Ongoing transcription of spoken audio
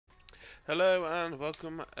Hello and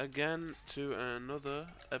welcome again to another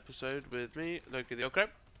episode with me, Loki the Crab,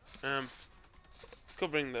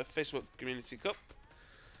 covering the Facebook Community Cup,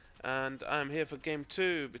 and I'm here for Game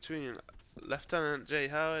 2 between Lieutenant J.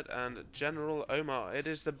 Howard and General Omar. It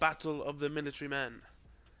is the Battle of the Military Men,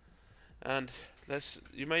 and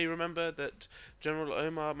you may remember that General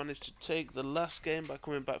Omar managed to take the last game by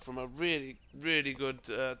coming back from a really good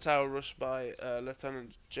tower rush by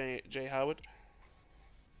Lieutenant J. Howard.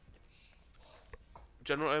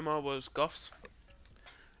 General Omar was Goths,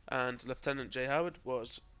 and Lieutenant J. Howard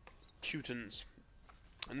was Teutons.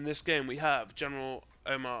 And in this game we have General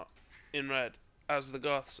Omar in red as the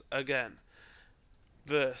Goths again,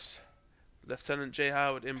 versus Lieutenant J.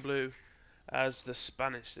 Howard in blue as the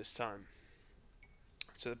Spanish this time.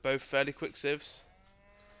 So they're both fairly quick civs.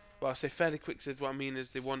 Well, I say fairly quick civs, what I mean is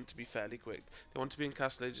they want to be fairly quick. They want to be in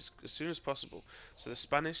Castle Age as soon as possible. So the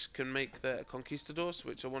Spanish can make their conquistadors,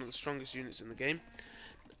 which are one of the strongest units in the game,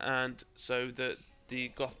 and so that the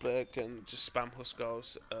Goth player can just spam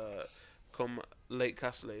Huskarls come late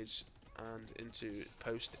Castle Age and into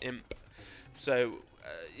post Imp. So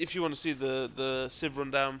if you want to see the Civ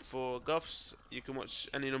rundown for Goths, you can watch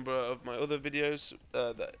any number of my other videos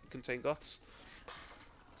that contain Goths.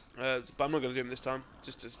 But I'm not going to do them this time,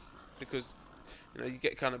 because you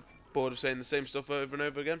get kind of bored of saying the same stuff over and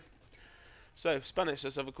over again. So Spanish,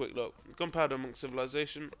 let's have a quick look. Gunpowder amongst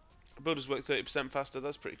civilization. Builders work 30% faster,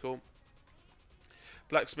 that's pretty cool.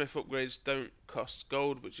 Blacksmith upgrades don't cost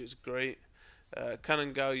gold, which is great.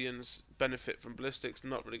 Cannon galleons benefit from ballistics,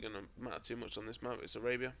 not really going to matter too much on this map, it's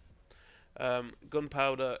Arabia.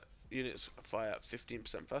 Gunpowder units fire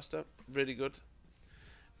 15% faster, really good.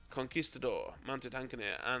 Conquistador, mounted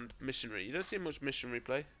Hanconeer, and missionary. You don't see much missionary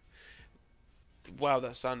play. Wow,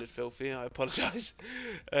 that sounded filthy, I apologise.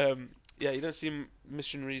 Yeah, you don't see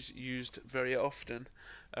missionaries used very often.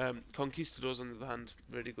 Conquistadors, on the other hand,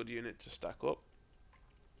 really good unit to stack up.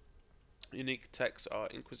 Unique techs are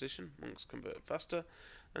Inquisition, monks convert faster,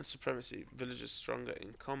 and Supremacy, villagers stronger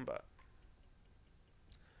in combat.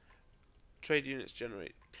 Trade units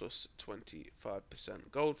generate plus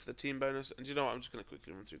 25% gold for the team bonus, and you know what, I'm just going to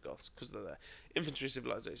quickly run through Goths because they're there. Infantry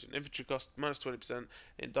civilization, infantry cost minus 20%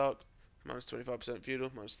 in dark, minus 25%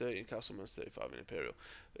 feudal, minus 30 in castle, minus 35 in imperial.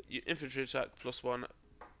 Infantry attack plus 1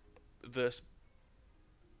 versus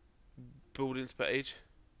buildings per age,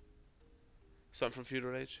 starting from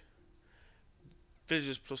feudal age.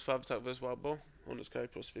 Villagers plus 5 attack versus wild boar. Hunters carry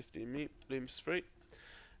plus 15 meat. Looms free.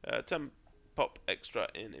 10 pop extra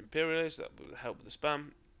in Imperial Age. That will help with the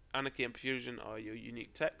spam. Anarchy and Fusion are your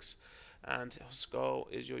unique techs. And Skull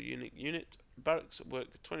is your unique unit. Barracks work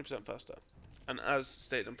 20% faster. And as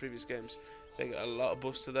stated on previous games, they get a lot of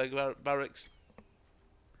buffs to their barracks.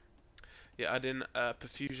 You add in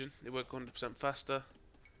perfusion. They work 100% faster.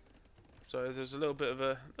 So there's a little bit of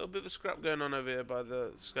a scrap going on over here by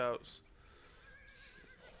the scouts.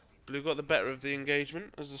 Blue got the better of the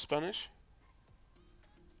engagement as the Spanish.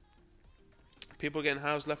 People getting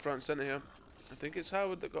housed left, right, and centre here. I think it's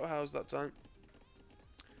Howard that got housed that time.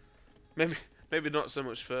 Maybe not so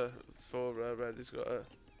much for Red. He's got a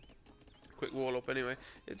quick wall up anyway.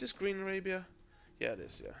 Is this Green Arabia? Yeah, it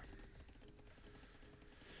is. Yeah.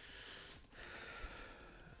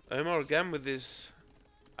 Omar again with his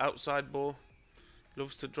outside ball.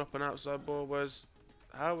 Loves to drop an outside ball, whereas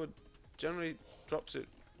Howard generally drops it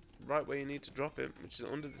right where you need to drop it, which is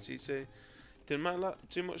under the TC. Didn't matter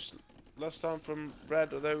too much last time from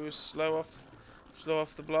Red, although he was slow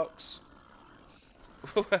off the blocks.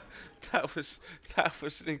 that was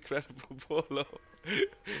an incredible ball up.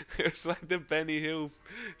 It was like the Benny Hill,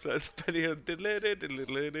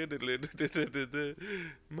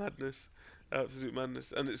 madness, absolute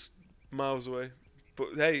madness, and it's miles away. But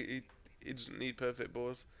hey, he doesn't need perfect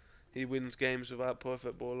balls. He wins games without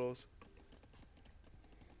perfect ball laws.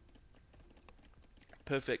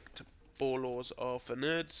 Perfect ball laws are for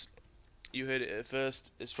nerds. You heard it at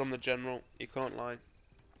first. It's from the general. You can't lie.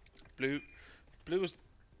 Blue was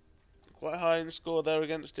quite high in score there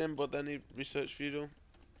against him, but then he researched feudal.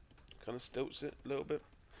 Kind of stilts it a little bit.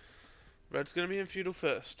 Red's going to be in feudal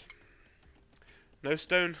first. No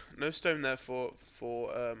stone there for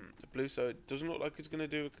blue, so it doesn't look like he's going to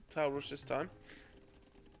do a tower rush this time.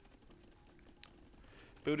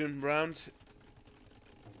 Building round.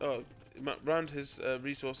 Oh. Round his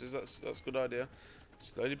resources, that's a good idea.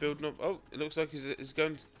 Slowly building up. Oh, it looks like he's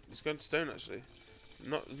going to stone actually.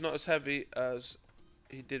 Not as heavy as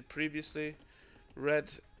he did previously.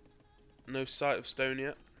 Red, no sight of stone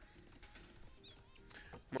yet.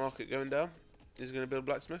 Market going down. He's going to build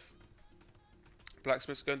blacksmith.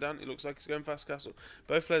 Blacksmith's going down. It looks like he's going fast castle.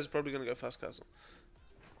 Both players are probably going to go fast castle.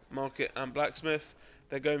 market and blacksmith.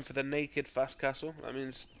 They're going for the naked fast castle. That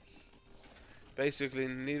means basically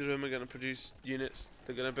neither of them are going to produce units.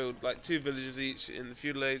 They're going to build like 2 villages each in the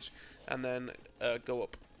feudal age and then go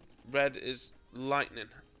up. Red is lightning.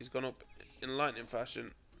 He's gone up in lightning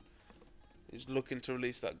fashion. He's looking to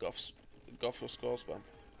release that Goth or Skull spam.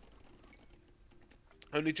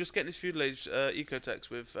 Only just getting his feudal age ecotechs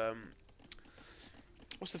with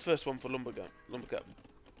what's the first one for lumbercat?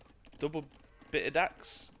 Double bitted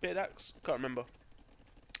axe? Bitted axe? Can't remember.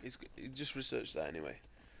 He just researched that anyway.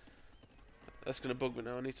 That's gonna bug me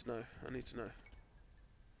now. I need to know.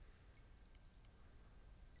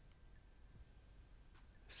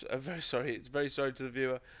 So, I'm very sorry. It's very sorry to the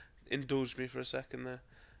viewer. Indulge me for a second there.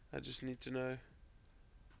 I just need to know.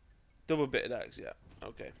 Double bitted axe, yeah.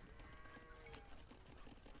 Okay.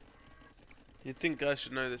 You'd think I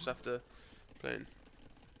should know this after playing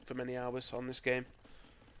for many hours on this game.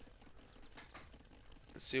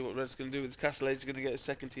 Let's see what Red's going to do with his castle age. He's going to get his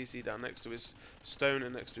second TC down next to his stone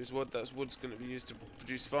and next to his wood. That wood's going to be used to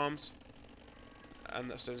produce farms.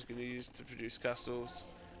 And that stone's going to be used to produce castles.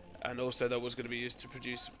 And also that was going to be used to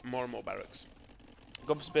produce more and more barracks.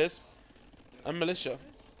 Gone for spears. And militia.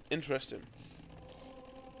 Interesting.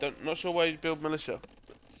 Not sure why you'd build militia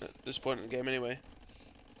at this point in the game anyway.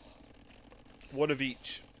 One of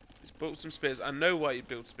each. He's built some spears. I know why you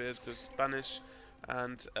build spears, because Spanish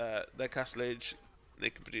and their castle age, they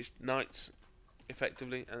can produce knights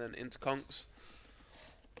effectively and then into conks.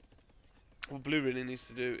 What blue really needs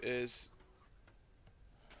to do is,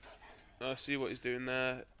 I see what he's doing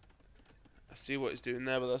there.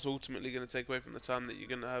 But that's ultimately going to take away from the time that you're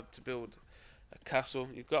going to have to build a castle.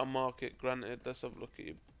 You've got a market, granted. Let's have a look at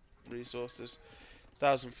your resources.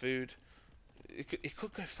 1,000 food. It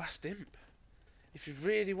could go fast imp. If you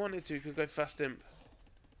really wanted to, you could go fast imp.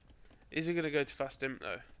 Is he going to go to fast imp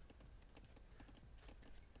though?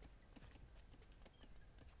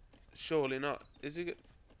 Surely not. Is he?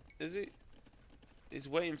 He's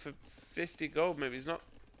waiting for 50 gold. Maybe he's not.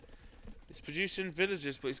 He's producing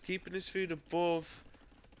villages, but he's keeping his food above.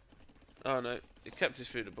 Oh no, he kept his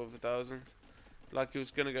food above 1,000. Like he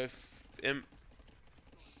was going to go imp.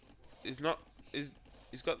 He's not. He's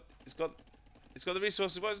got the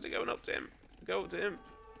resources. Why isn't he going up to him? Go up to him.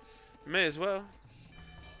 May as well.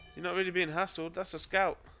 You're not really being hassled. That's a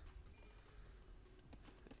scout.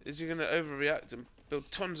 Is he going to overreact and build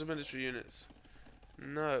tons of military units?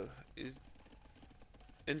 No. Is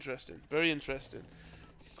interesting. Very interesting.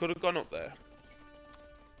 Could have gone up there.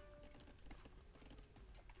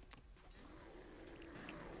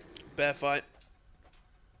 Bear fight.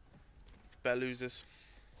 Bear loses.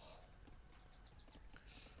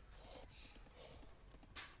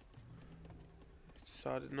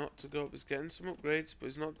 Decided not to go up. He's getting some upgrades, but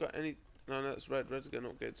he's not got any. No, that's red. Red's getting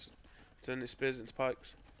upgrades. Turning his spears into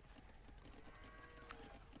pikes.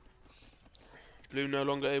 Blue no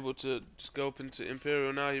longer able to just go up into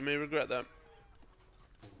Imperial now. You may regret that.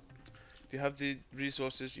 If you have the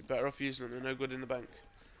resources, you're better off using them. They're no good in the bank.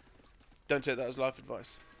 Don't take that as life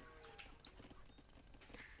advice.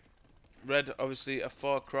 Red, obviously, a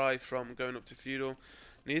far cry from going up to feudal.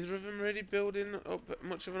 Neither of them really building up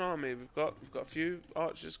much of an army. We've got a few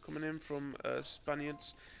archers coming in from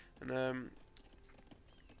Spaniards, and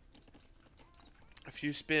a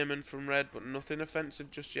few spearmen from Red, but nothing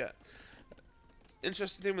offensive just yet.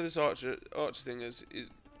 Interesting thing with this archer thing is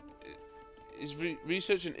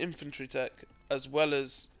researching infantry tech as well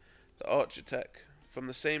as the archer tech from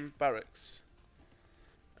the same barracks,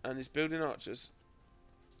 and he's building archers.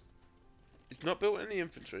 He's not built any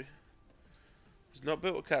infantry. He's not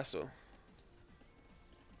built a castle.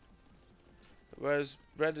 Whereas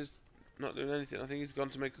Red is not doing anything. I think he's gone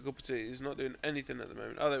to make a cup of tea. He's not doing anything at the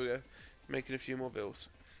moment. Oh, there we go. Making a few more bills.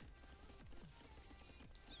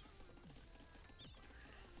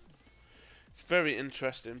 It's very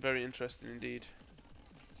interesting indeed.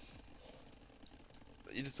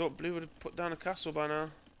 You'd have thought Blue would have put down a castle by now.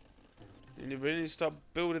 And you really need to start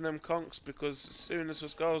building them conks, because as soon as the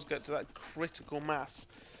skulls get to that critical mass,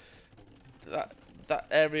 that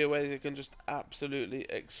area where they can just absolutely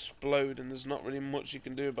explode and there's not really much you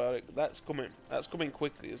can do about it, that's coming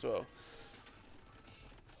quickly as well.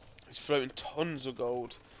 He's floating tons of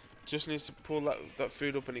gold. Just needs to pull that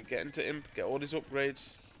food up and get into imp, get all his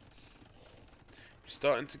upgrades. He's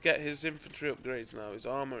starting to get his infantry upgrades now, his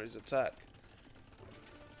armor, his attack.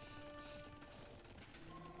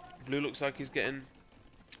 Blue looks like he's getting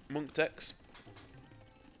monk techs.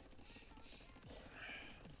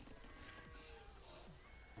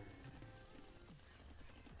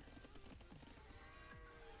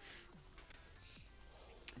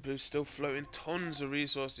 Blue's still floating tons of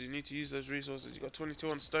resources. You need to use those resources. You've got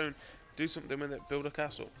 22 on stone. Do something with it. Build a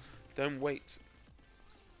castle. Don't wait.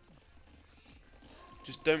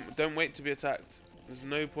 Just don't wait to be attacked. There's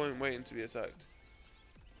no point waiting to be attacked.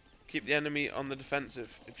 Keep the enemy on the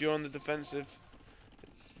defensive. If you're on the defensive,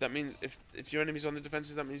 that means if your enemy's on the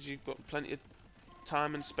defensive, that means you've got plenty of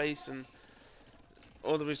time and space and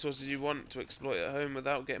all the resources you want to exploit at home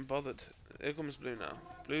without getting bothered. Here comes Blue now.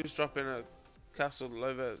 Blue's dropping a castle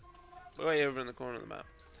way over in the corner of the map.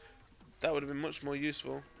 That would have been much more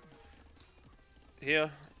useful here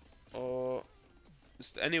or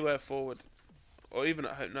just anywhere forward, or even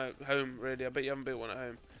at home. No, home really. I bet you haven't built one at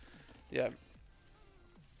home.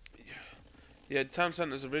 Yeah, town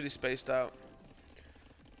centres are really spaced out,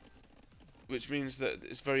 which means that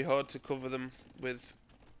it's very hard to cover them with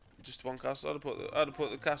just one castle. I'd have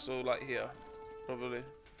put the castle like here, probably.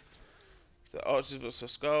 The archers with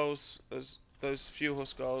Huskarls. Those few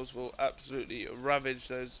Huskarls will absolutely ravage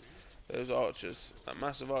those archers. That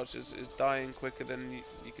massive archers is dying quicker than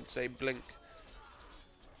you could say blink.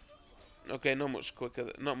 Okay, not much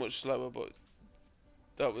quicker, not much slower, but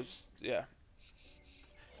that was, yeah.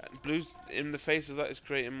 And Blue's in the face of that is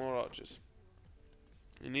creating more archers.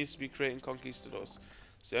 He needs to be creating conquistadors.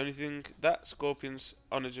 It's the only thing that Scorpion's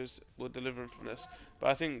onagers will deliver him from this. But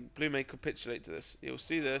I think Blue may capitulate to this. He'll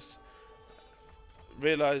see this,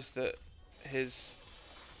 realise that his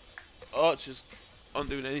archers aren't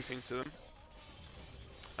doing anything to them.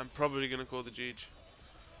 I'm probably going to call the Siege.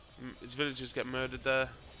 His villagers get murdered there.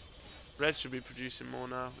 Red should be producing more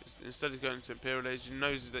now. Instead of going to Imperial Age, he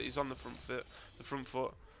knows that he's on the front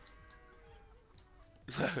foot.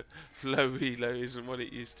 Low elo isn't what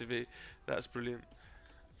it used to be. That's brilliant.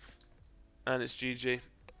 And it's GG,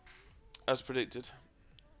 as predicted.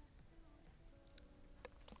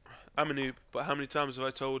 I'm a noob, but how many times have I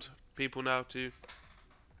told people now to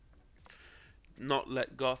not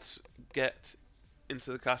let Goths get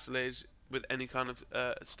into the Castle Age with any kind of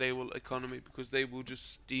stable economy, because they will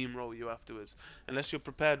just steamroll you afterwards. Unless you're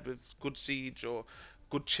prepared with good siege or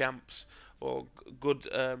good champs or good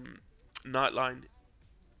nightline,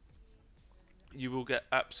 you will get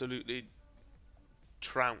absolutely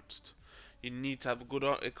trounced. You need to have a good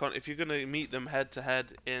economy. If you're going to meet them head to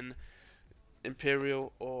head in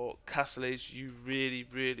Imperial or Castle Age, you really,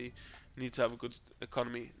 really need to have a good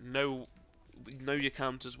economy. Know your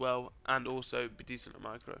count as well, and also be decent at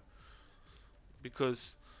micro.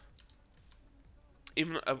 Because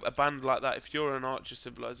even a band like that, if you're an archer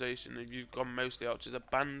civilization and you've gone mostly archers, a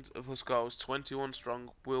band of Huskarls 21 strong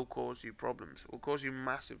will cause you problems. Will cause you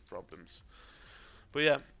massive problems. But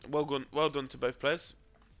yeah, well done to both players.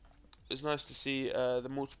 It's nice to see the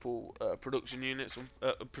multiple production units,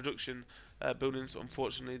 buildings.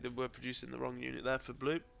 Unfortunately, they were producing the wrong unit there for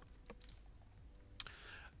Blue.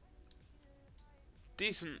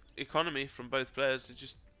 Decent economy from both players. They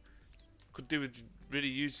just could do with really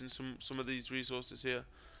using some of these resources here.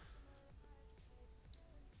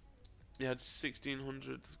 You had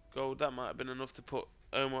 1600 gold. That might have been enough to put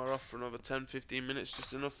Omar off for another 10-15 minutes.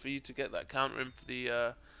 Just enough for you to get that counter in for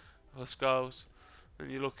the Huskarls. Then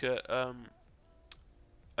you look at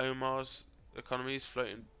Omar's economy. He's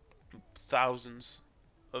floating thousands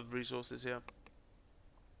of resources here.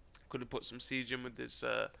 Could have put some siege in with this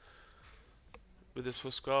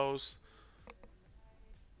Huskarls.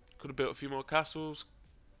 Could have built a few more castles.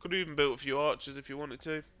 Could have even built a few archers if you wanted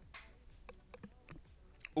to.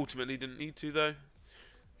 Ultimately didn't need to though.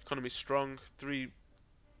 Economy strong. 3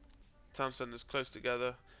 town centres close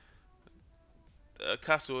together. A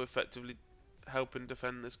castle effectively helping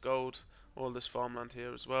defend this gold. All this farmland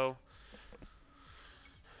here as well.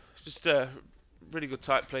 Just a really good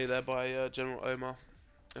tight play there by General Omar.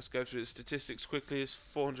 Let's go through the statistics quickly. It's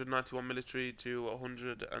 491 military to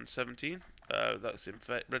 117. That's in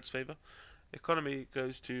Red's favour. Economy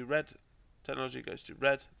goes to Red. Technology goes to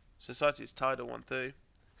Red. Society is tied at 130.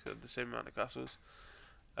 So the same amount of castles.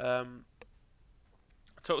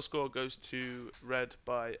 Total score goes to Red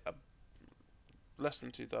by less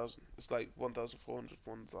than 2,000. It's like 1,400,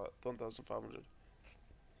 1,500.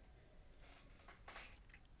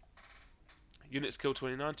 Units killed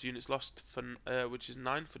 29 to units lost, for, which is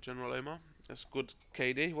 9 for General Omar. That's good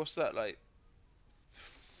KD. What's that, like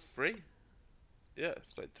 3? Yeah,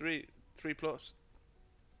 it's like 3 plus.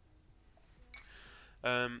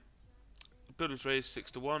 Buildings raised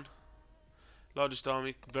 6-1. Largest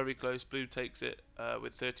army, very close. Blue takes it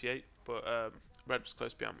with 38, but Red was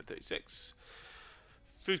close behind with 36.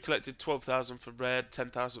 Food collected 12,000 for Red,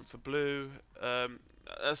 10,000 for Blue.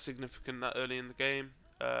 That's significant that early in the game.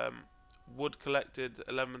 Wood collected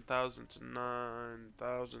 11,000 to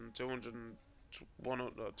 9,200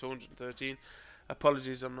 213.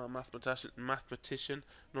 Apologies, I'm not a mathematician,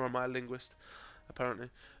 nor am I a linguist, apparently.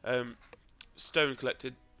 Stone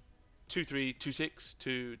collected 2326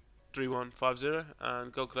 to 3150,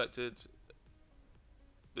 and gold collected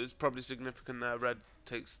is probably significant there. Red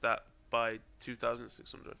takes that by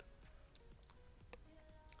 2600.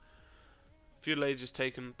 Feudal Age is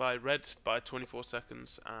taken by red by 24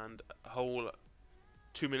 seconds, and a whole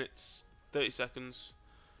 2 minutes 30 seconds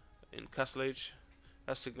in Castle Age.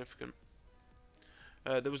 That's significant.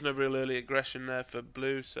 There was no real early aggression there for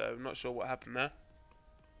blue, so I'm not sure what happened there.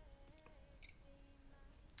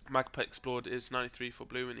 Magpie explored is 93 for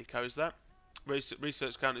blue, and he carries that.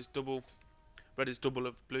 Research count is double. Red is double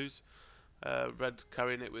of blues. Red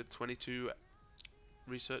carrying it with 22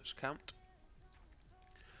 research count.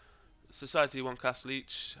 Society 1 castle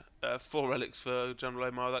each. 4 relics for General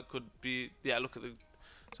Omar. That could be, yeah, look at the,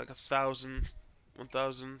 it's like 1,000,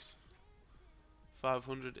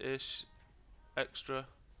 1,500-ish extra.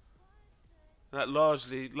 That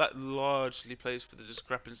largely plays for the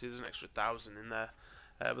discrepancy. There's an extra 1,000 in there,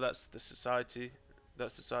 but that's the society.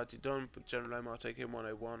 That's society done. But General Omar taking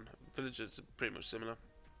 101. Villagers are pretty much similar.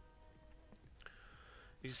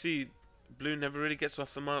 You can see blue never really gets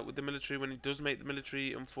off the mark with the military. When he does make the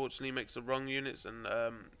military, unfortunately, he makes the wrong units and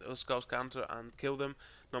Huskars counter and kill them.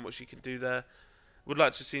 Not much he can do there. Would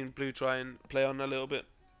like to have seen blue try and play on a little bit.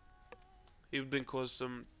 He would have been caused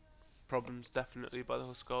some problems definitely by the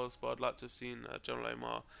Huskars, but I'd like to have seen General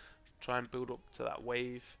Omar try and build up to that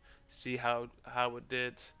wave, see how Howard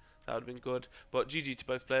did. That would have been good. But GG to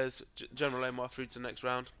both players. General Omar through to the next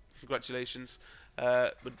round. Congratulations.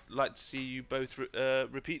 Would like to see you both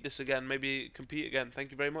repeat this again, maybe compete again.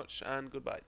 Thank you very much, and goodbye.